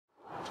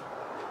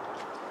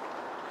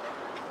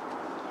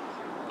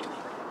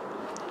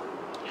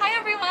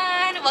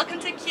everyone, welcome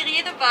to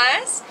Kyrie the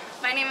bus.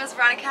 My name is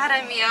Veronica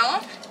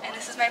Jaramillo and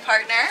this is my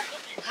partner.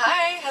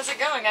 Hi, how's it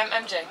going? I'm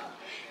MJ.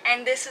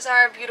 And this is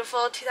our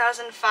beautiful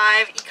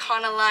 2005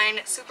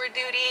 Econoline Super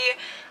Duty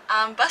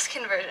bus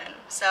conversion.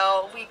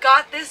 So we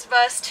got this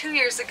bus 2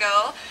 years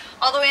ago,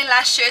 all the way in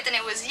La Chute, and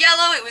it was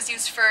yellow. It was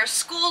used for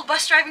school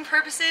bus driving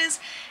purposes,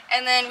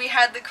 and then we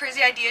had the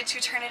crazy idea to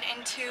turn it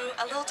into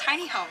a little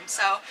tiny home.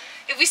 So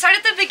if we start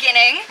at the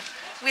beginning,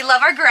 we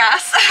love our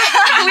grass.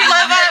 we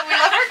love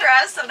our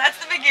grass, so that's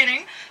the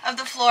beginning of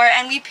the floor.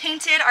 And we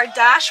painted our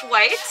dash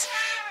white,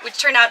 which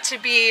turned out to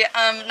be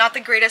not the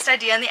greatest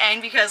idea in the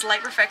end because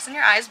light reflects in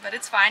your eyes, but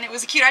it's fine. It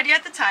was a cute idea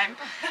at the time.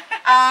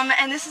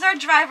 And this is our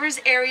driver's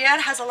area.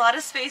 It has a lot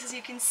of space, as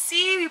you can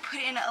see. We put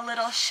in a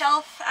little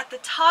shelf at the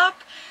top,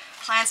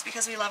 plants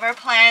because we love our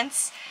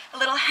plants, a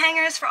little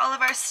hangers for all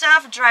of our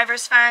stuff,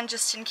 driver's fan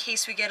just in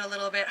case we get a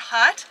little bit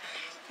hot,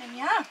 and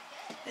yeah.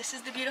 This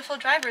is the beautiful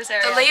driver's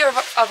area. The layer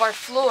of our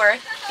floor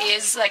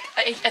is like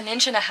an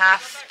inch and a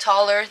half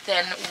taller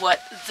than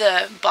what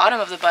the bottom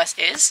of the bus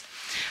is.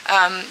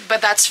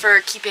 But that's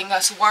for keeping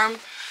us warm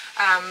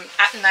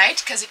at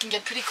night, because it can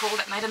get pretty cold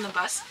at night in the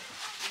bus.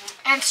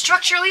 And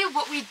structurally,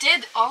 what we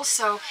did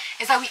also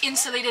is that we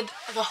insulated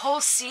the whole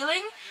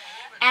ceiling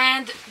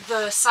and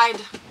the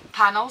side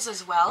panels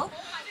as well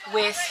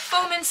with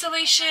foam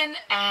insulation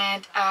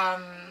and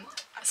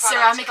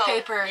ceramic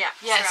paper. Yeah,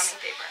 yes.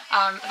 ceramic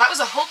paper. That was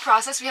a whole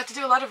process. We had to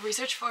do a lot of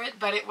research for it,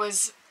 but it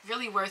was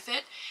really worth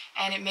it,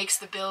 and it makes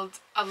the build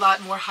a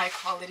lot more high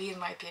quality in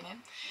my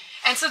opinion.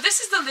 And so this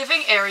is the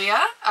living area.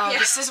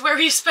 This is where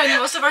we spend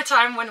most of our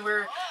time when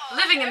we're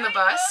living in the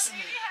bus.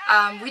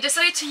 We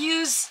decided to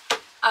use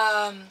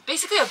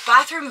basically a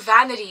bathroom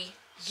vanity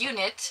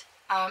unit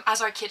as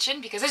our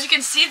kitchen because, as you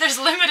can see, there's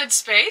limited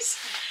space.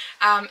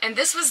 And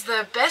this was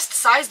the best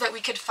size that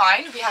we could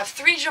find. We have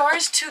 3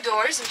 drawers, 2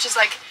 doors, which is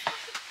like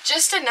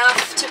just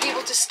enough to be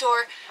able to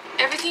store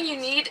everything you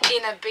need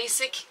in a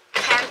basic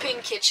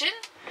camping kitchen.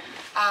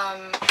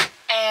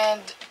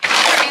 And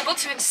we were able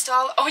to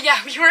install, we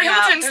were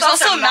able to install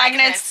some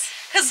magnets.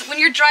 Because when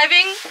you're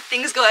driving,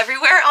 things go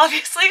everywhere,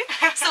 obviously.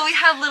 So we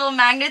have little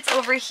magnets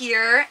over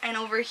here and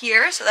over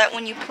here so that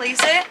when you place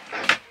it,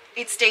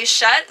 it stays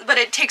shut, but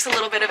it takes a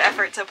little bit of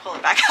effort to pull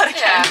it back out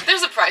again. Yeah,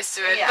 there's a price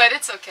to it, but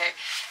it's okay.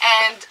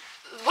 And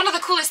one of the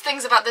coolest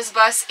things about this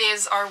bus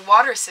is our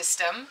water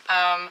system.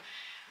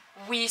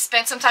 We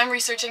spent some time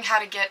researching how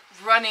to get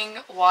running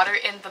water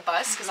in the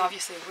bus, because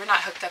obviously we're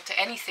not hooked up to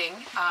anything.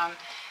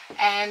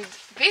 And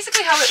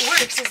basically how it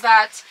works is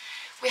that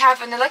we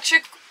have an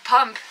electric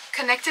pump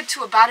connected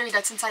to a battery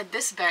that's inside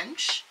this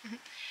bench.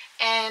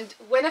 And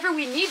whenever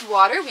we need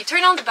water, we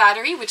turn on the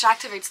battery, which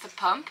activates the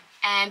pump,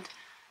 and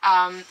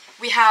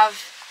we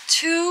have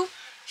 2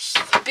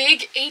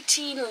 big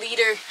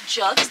 18-liter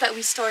jugs that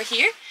we store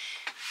here.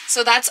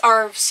 So that's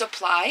our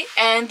supply,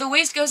 and the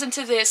waste goes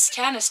into this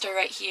canister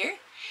right here.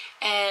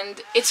 And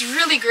it's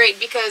really great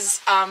because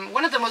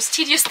one of the most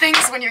tedious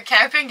things when you're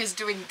camping is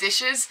doing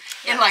dishes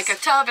in like a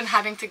tub and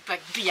having to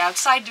like be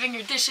outside doing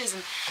your dishes,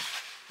 and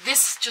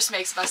this just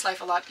makes bus life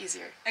a lot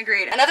easier.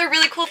 Agreed. Another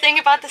really cool thing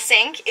about the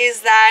sink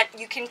is that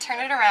you can turn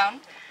it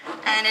around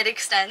and it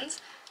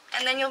extends,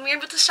 and then you'll be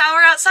able to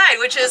shower outside,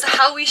 which is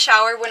how we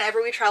shower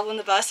whenever we travel in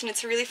the bus, and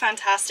it's really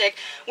fantastic.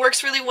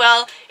 Works really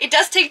well. It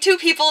does take 2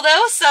 people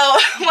though, so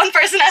one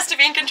person has to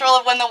be in control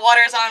of when the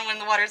water's on, when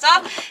the water's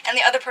off, and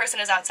the other person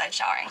is outside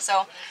showering.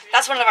 So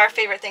that's one of our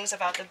favorite things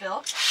about the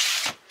build.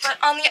 But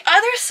on the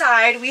other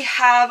side, we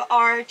have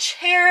our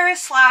chair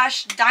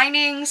slash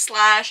dining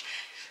slash,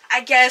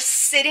 I guess,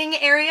 sitting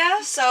area.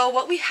 So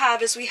what we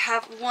have is we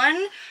have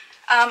one,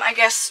 I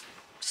guess,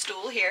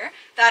 stool here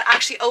that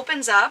actually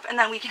opens up, and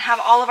then we can have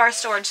all of our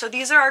storage. So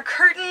these are our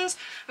curtains,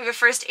 we have a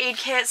first aid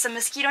kit, some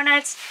mosquito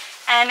nets,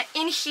 and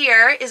in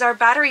here is our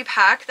battery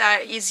pack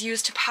that is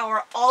used to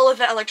power all of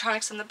the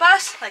electronics in the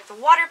bus, like the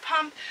water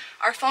pump,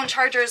 our phone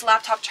chargers,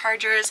 laptop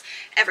chargers,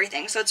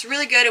 everything. So it's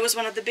really good. It was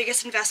one of the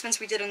biggest investments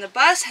we did in the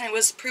bus, and it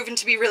was proven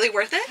to be really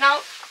worth it. Now,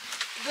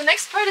 the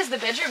next part is the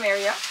bedroom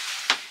area.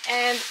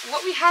 And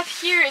what we have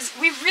here is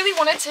we really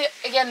wanted to,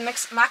 again,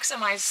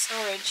 maximize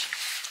storage.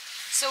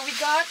 So we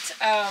got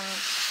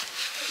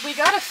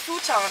a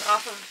futon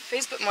off of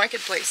Facebook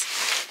Marketplace,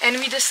 and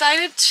we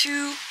decided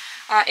to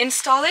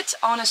install it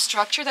on a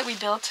structure that we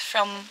built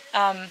from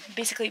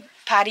basically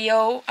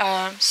patio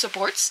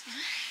supports.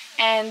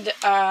 And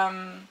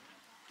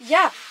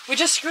yeah, we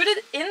just screwed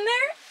it in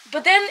there,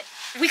 but then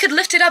we could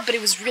lift it up, but it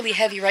was really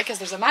heavy, right? Because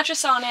there's a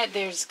mattress on it,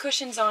 there's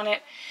cushions on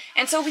it.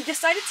 And so we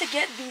decided to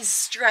get these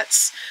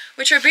struts,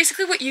 which are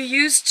basically what you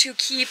use to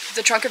keep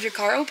the trunk of your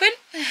car open.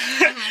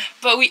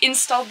 But we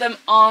installed them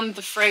on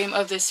the frame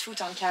of this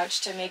futon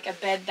couch to make a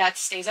bed that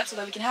stays up so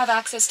that we can have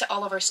access to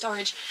all of our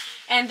storage.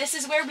 And this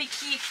is where we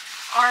keep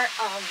our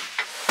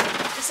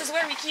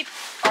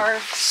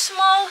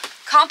small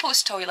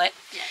compost toilet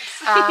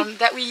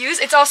that we use.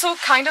 It's also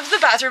kind of the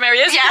bathroom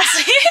area, as you can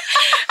see.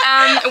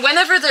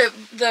 Whenever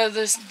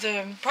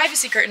the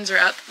privacy curtains are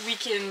up, we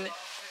can,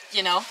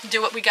 you know,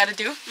 do what we gotta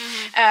do.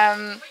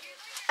 And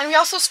we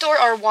also store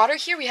our water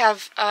here. We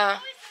have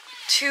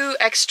 2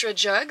 extra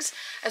jugs,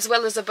 as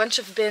well as a bunch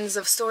of bins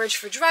of storage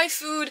for dry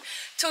food,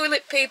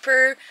 toilet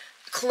paper,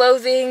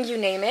 clothing, you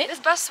name it. This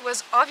bus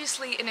was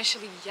obviously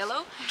initially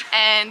yellow,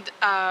 and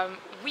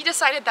we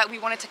decided that we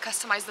wanted to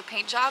customize the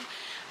paint job.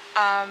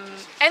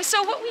 And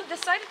so what we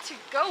decided to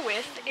go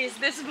with is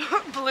this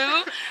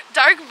blue,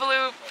 dark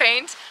blue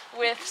paint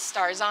with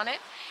stars on it.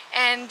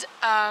 And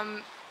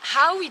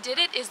how we did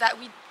it is that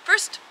we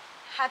first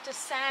had to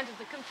sand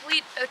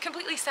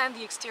completely sand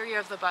the exterior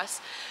of the bus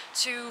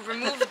to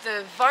remove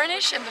the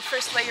varnish and the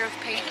first layer of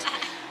paint.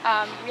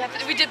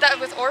 We did that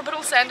with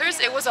orbital sanders.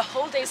 It was a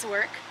whole day's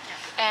work,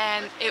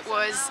 and it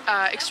was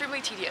extremely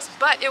tedious,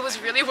 but it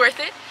was really worth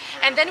it.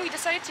 And then we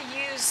decided to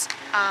use,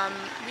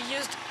 we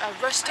used a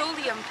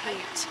Rust-Oleum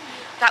paint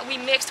that we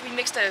mixed. We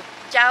mixed a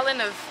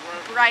gallon of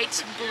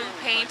bright blue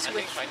paint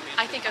with,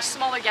 I think, a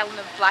smaller gallon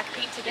of black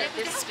paint to get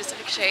this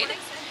specific shade.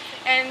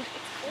 And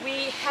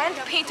we hand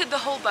painted the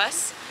whole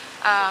bus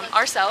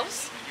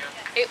ourselves.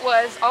 It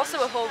was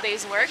also a whole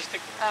day's work,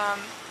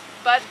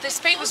 but this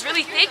paint was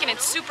really thick and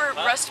it's super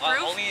rust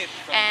proof,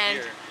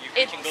 and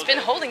it's been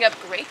holding up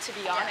great, to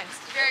be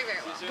honest. Very, very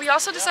well. We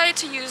also decided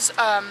to use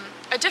a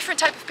different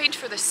type of paint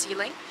for the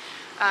ceiling,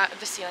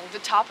 the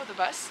top of the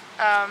bus.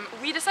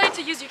 We decided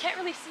to use, you can't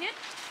really see it,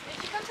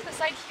 if you come to the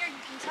side here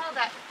you can tell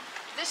that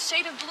this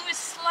shade of blue is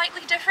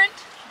slightly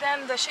different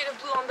than the shade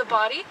of blue on the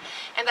body,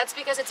 and that's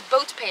because it's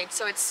boat paint,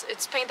 so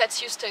it's paint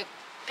that's used to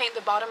paint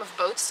the bottom of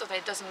boats so that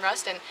it doesn't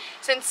rust. And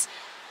since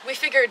we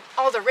figured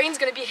all the rain's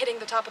going to be hitting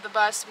the top of the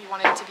bus, we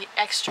wanted it to be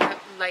extra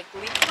like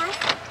leak-proof.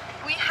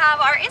 We have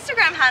our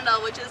Instagram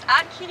handle, which is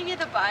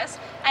 @KyriBus,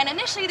 and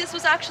initially this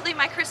was actually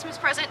my Christmas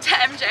present to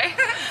MJ.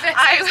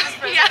 I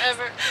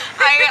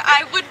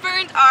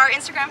wood-burned our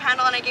Instagram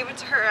handle and I gave it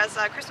to her as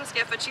a Christmas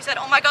gift, but she said,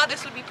 oh my god,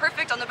 this would be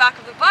perfect on the back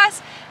of the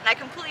bus, and I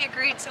completely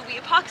agreed, so we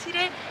epoxied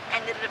it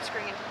and ended up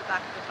screwing it into the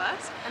back of the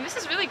bus. And this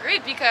is really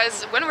great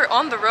because when we're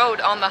on the road,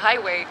 on the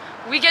highway,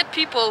 we get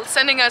people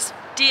sending us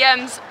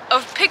DMs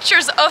of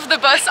pictures of the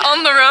bus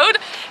on the road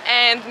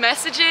and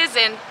messages,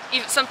 and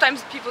even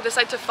sometimes people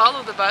decide to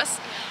follow the bus,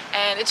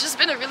 and it's just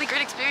been a really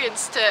great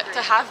experience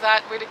to have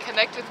that way to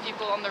connect with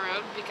people on the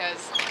road,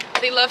 because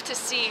they love to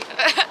see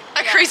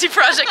a crazy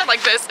project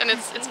like this, and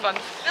it's fun.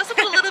 We also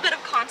put a little bit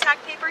of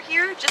contact paper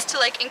here just to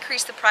like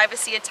increase the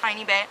privacy a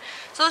tiny bit.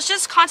 So it's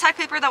just contact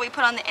paper that we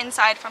put on the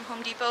inside from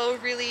Home Depot,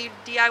 really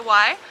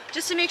DIY,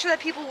 just to make sure that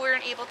people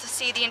weren't able to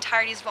see the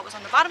entirety of what was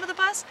on the bottom of the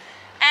bus.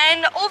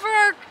 And over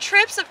our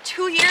trips of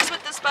 2 years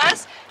with this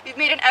bus, we've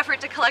made an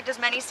effort to collect as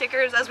many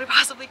stickers as we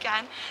possibly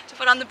can to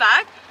put on the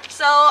back.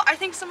 So I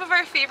think some of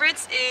our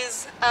favorites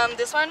is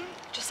this one,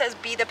 just says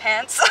 "Be the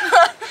Pants."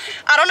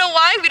 I don't know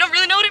why, we don't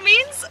really know what it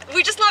means.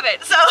 We just love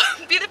it. So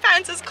 "Be the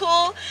Pants" is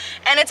cool,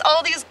 and it's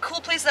all these cool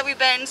places that we've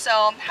been.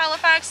 So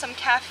Halifax, some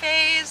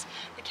cafes,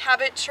 the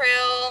Cabot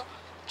Trail,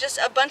 just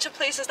a bunch of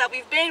places that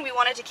we've been. We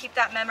wanted to keep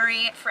that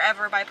memory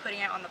forever by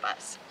putting it on the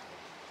bus.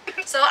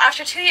 So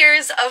after 2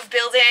 years of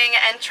building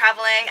and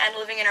traveling and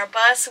living in our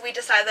bus, we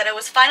decided that it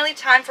was finally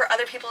time for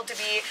other people to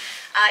be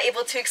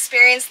able to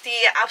experience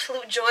the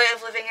absolute joy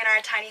of living in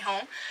our tiny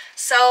home.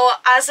 So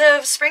as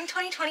of spring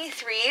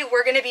 2023,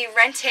 we're going to be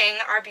renting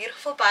our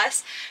beautiful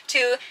bus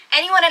to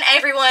anyone and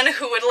everyone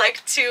who would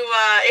like to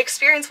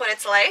experience what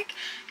it's like.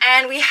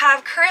 And we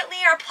have currently,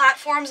 our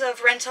platforms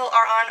of rental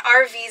are on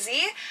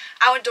RVezy,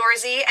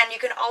 Outdoorsy, and you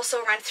can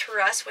also rent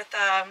through us with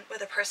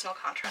a personal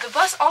contract. The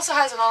bus also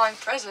has an online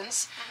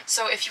presence,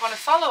 so if you want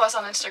to follow us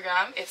on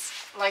Instagram, it's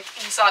like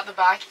you saw at the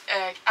back,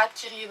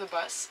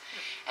 @KyriBus.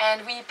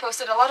 And we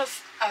posted a lot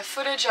of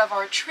footage of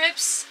our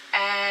trips,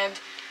 and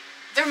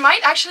there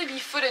might actually be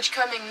footage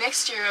coming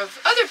next year of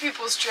other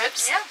people's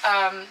trips.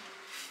 Yeah.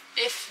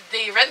 If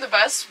they rent the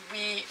bus,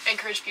 we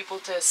encourage people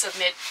to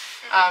submit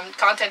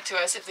content to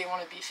us if they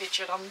want to be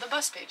featured on the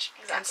bus page.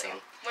 Exactly.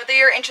 Whether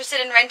you're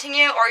interested in renting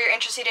it or you're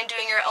interested in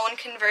doing your own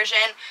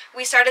conversion,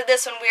 we started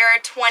this when we were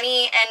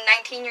 20 and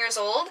 19 years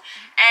old,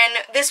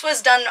 and this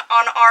was done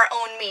on our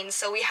own means.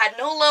 So we had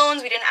no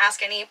loans, we didn't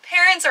ask any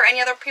parents or any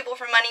other people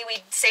for money.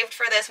 We saved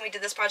for this and we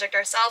did this project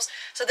ourselves.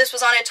 So this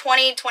was on a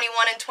 20,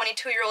 21, and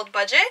 22-year-old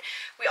budget.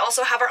 We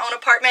also have our own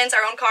apartments,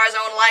 our own cars,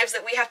 our own lives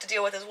that we have to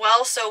deal with as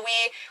well. So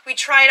we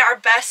tried our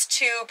best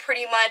to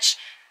pretty much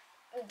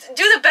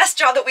do the best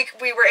job that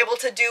we were able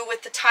to do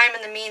with the time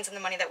and the means and the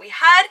money that we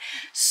had.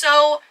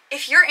 So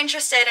if you're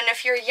interested, and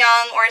if you're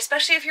young, or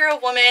especially if you're a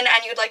woman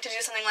and you'd like to do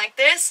something like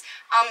this,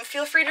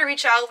 feel free to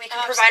reach out. We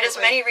can provide as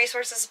many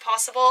resources as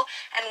possible,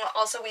 and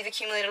also we've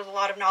accumulated a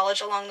lot of knowledge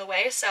along the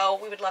way, so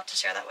we would love to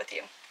share that with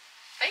you.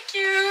 Thank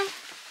you!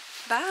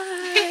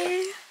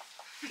 Bye!